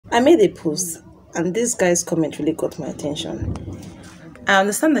I made a post and this guy's comment really got my attention. I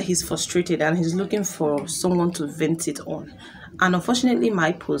understand that he's frustrated and he's looking for someone to vent it on. And unfortunately,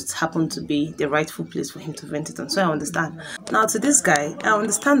 my post happened to be the rightful place for him to vent it on. So I understand. Now, to this guy, I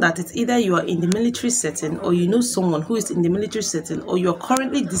understand that it's either you are in the military setting or you know someone who is in the military setting or you're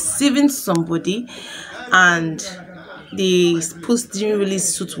currently deceiving somebody and the post didn't really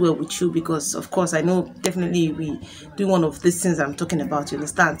suit well with you because, of course, I know definitely we do one of these things I'm talking about, you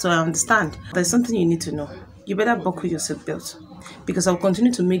understand? So I understand. There's something you need to know. You better buckle your seatbelt because I'll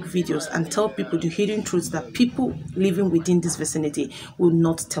continue to make videos and tell people the hidden truths that people living within this vicinity will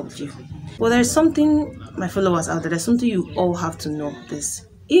not tell you. Well, there's something, my followers out there, there's something you all have to know this.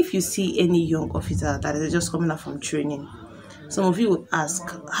 If you see any young officer that is just coming out from training, some of you will ask,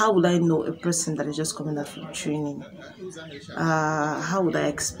 how would I know a person that is just coming out from training? How would I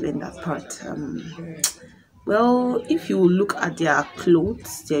explain that part? Well, if you look at their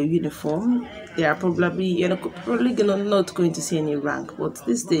clothes, their uniform, they are probably not going to see any rank. But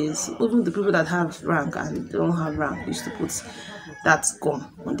these days, even the people that have rank and don't have rank used to put that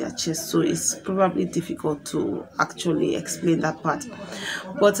gun on their chest. So it's probably difficult to actually explain that part.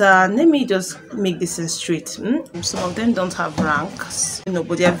 But let me just make this straight. Some of them don't have ranks,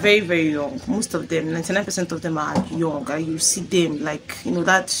 but they are very, very young. Most of them, 99% of them are young. You see them like,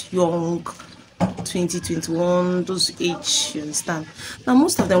 that young 20, 21, those age, you understand? Now,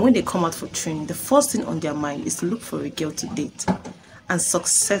 most of them, when they come out for training, the first thing on their mind is to look for a girl to date and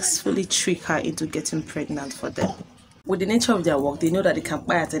successfully trick her into getting pregnant for them. With the nature of their work, they know that they can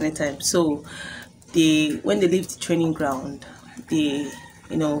buy at any time. So, when they leave the training ground, they,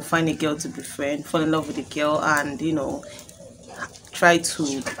 find a girl to befriend, fall in love with the girl, and, try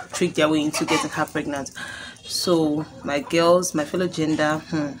to trick their way into getting her pregnant. So, my girls, my fellow gender,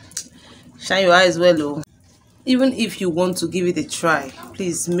 shine your eyes well, oh. Even if you want to give it a try,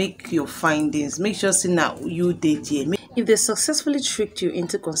 please make your findings. Make sure that you did here. If they successfully tricked you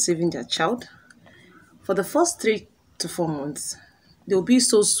into conceiving their child, for the first 3 to 4 months, they'll be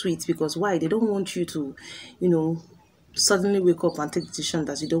so sweet because why? They don't want you to, suddenly wake up and take the decision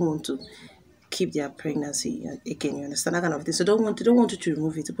that you don't want to keep their pregnancy again. You understand that kind of thing? So they don't want you to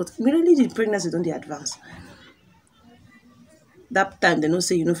remove it. But immediately the pregnancy don't they advance. That time they don't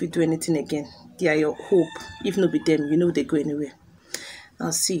say if you do anything again. They are your hope. If not be them, they go anywhere.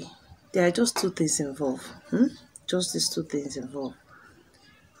 Now see, there are just 2 things involved. Just these 2 things involved.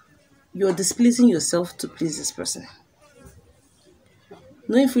 You're displeasing yourself to please this person.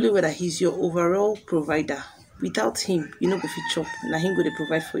 Knowing fully well that he's your overall provider. Without him, go fit chop. Now him go to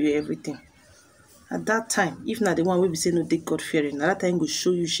provide for you everything. At that time, if not the one will be saying no, they God fearing. At that time, go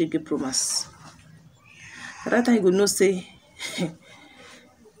show you shege promise. At that time, you go no say.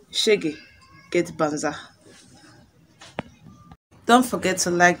 Shege, get banza. Don't forget to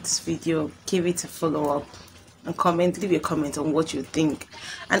like this video, give it a follow up, and leave a comment on what you think.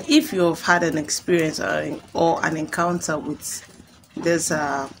 And if you've had an experience or an encounter with these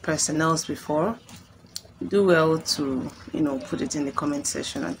personnel before, do well to put it in the comment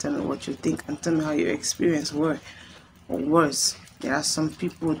section and tell me what you think and tell me how your experience were or was. There are some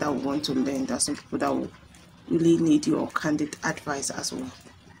people that want to learn. There are some people that will really need your candid advice as well.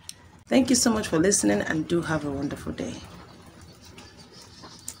 Thank you so much for listening and do have a wonderful day.